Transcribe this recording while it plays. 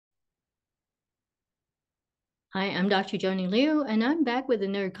Hi, I'm Dr. Joni Liu, and I'm back with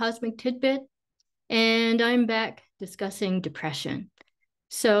another Cosmic Tidbit, and I'm back discussing depression.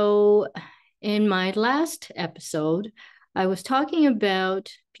 So, in my last episode, I was talking about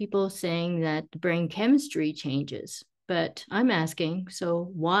people saying that the brain chemistry changes, but I'm asking,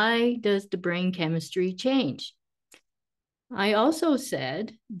 so why does the brain chemistry change? I also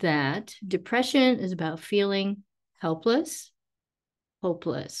said that depression is about feeling helpless,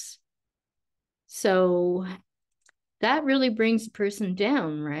 hopeless. So, that really brings the person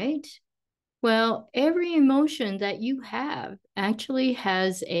down, right? Well, every emotion that you have actually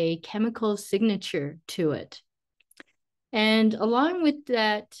has a chemical signature to it. And along with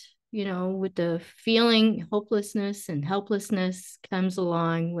that, with the feeling hopelessness and helplessness comes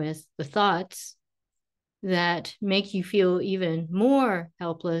along with the thoughts that make you feel even more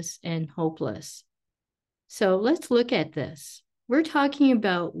helpless and hopeless. So let's look at this. We're talking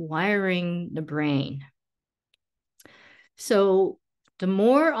about wiring the brain. So the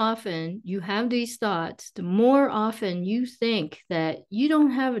more often you have these thoughts, the more often you think that you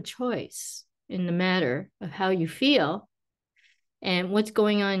don't have a choice in the matter of how you feel and what's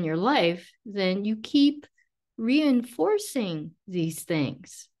going on in your life, then you keep reinforcing these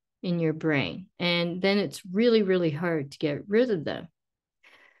things in your brain. And then it's really, really hard to get rid of them.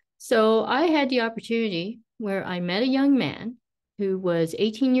 So I had the opportunity where I met a young man who was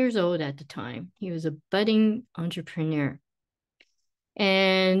 18 years old at the time. He was a budding entrepreneur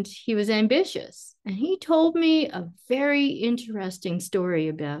and he was ambitious. And he told me a very interesting story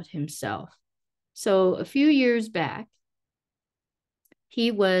about himself. So, a few years back,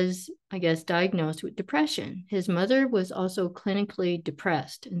 he was, I guess, diagnosed with depression. His mother was also clinically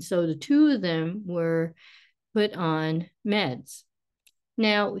depressed. And so the two of them were put on meds.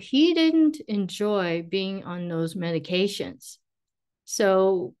 Now, he didn't enjoy being on those medications.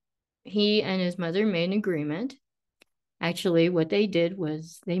 So, he and his mother made an agreement. Actually, what they did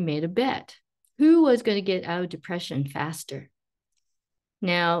was they made a bet. Who was going to get out of depression faster?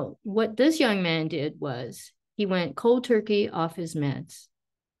 Now, what this young man did was he went cold turkey off his meds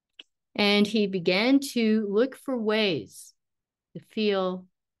and he began to look for ways to feel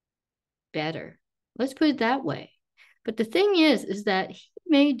better. Let's put it that way. But the thing is that he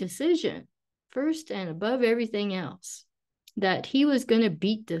made a decision first and above everything else that he was going to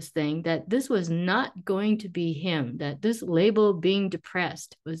beat this thing, that this was not going to be him, that this label being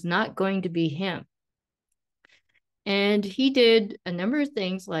depressed was not going to be him. And he did a number of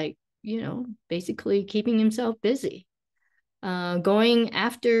things like, basically keeping himself busy, going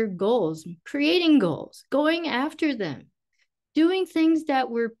after goals, creating goals, going after them, doing things that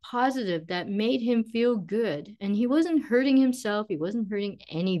were positive, that made him feel good. And he wasn't hurting himself. He wasn't hurting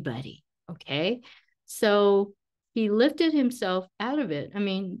anybody. Okay. So he lifted himself out of it. I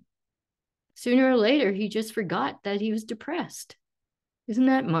mean, sooner or later, he just forgot that he was depressed. Isn't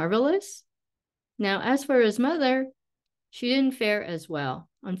that marvelous? Now, as for his mother, she didn't fare as well.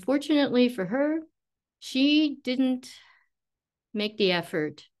 Unfortunately for her, she didn't make the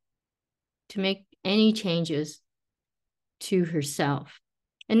effort to make any changes to herself.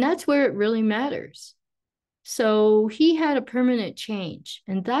 And that's where it really matters. So he had a permanent change.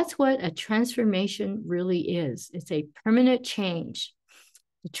 And that's what a transformation really is. It's a permanent change.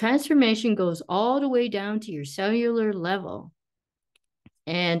 The transformation goes all the way down to your cellular level.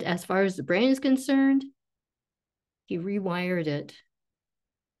 And as far as the brain is concerned, he rewired it.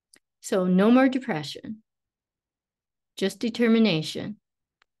 So no more depression, just determination.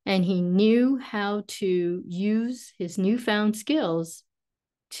 And he knew how to use his newfound skills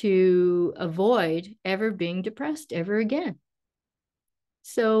to avoid ever being depressed ever again.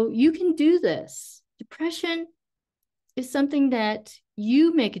 So you can do this. Depression is something that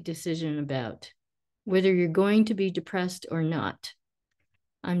you make a decision about, whether you're going to be depressed or not.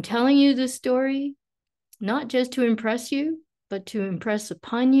 I'm telling you this story not just to impress you, but to impress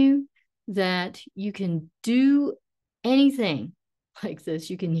upon you that you can do anything like this.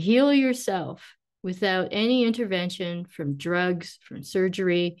 You can heal yourself without any intervention from drugs, from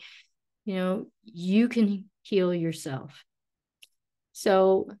surgery. You can heal yourself.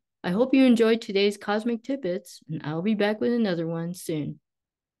 So I hope you enjoyed today's Cosmic Tidbits, and I'll be back with another one soon.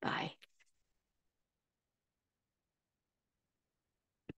 Bye.